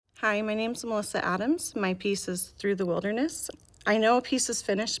Hi, my name's Melissa Adams. My piece is Through the Wilderness. I know a piece is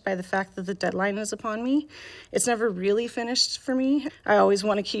finished by the fact that the deadline is upon me. It's never really finished for me. I always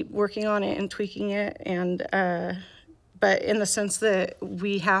want to keep working on it and tweaking it, but in the sense that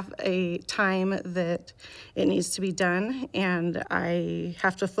we have a time that it needs to be done, and I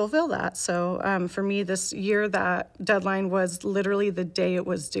have to fulfill that. So for me this year, that deadline was literally the day it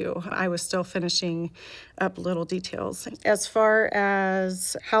was due. I was still finishing up little details. As far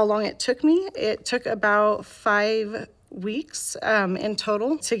as how long it took about 5 weeks in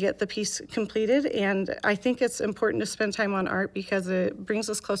total to get the piece completed. And I think it's important to spend time on art because it brings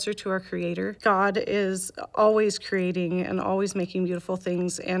us closer to our Creator. God is always creating and always making beautiful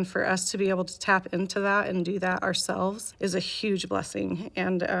things. And for us to be able to tap into that and do that ourselves is a huge blessing.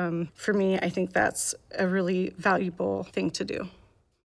 And for me, I think that's a really valuable thing to do.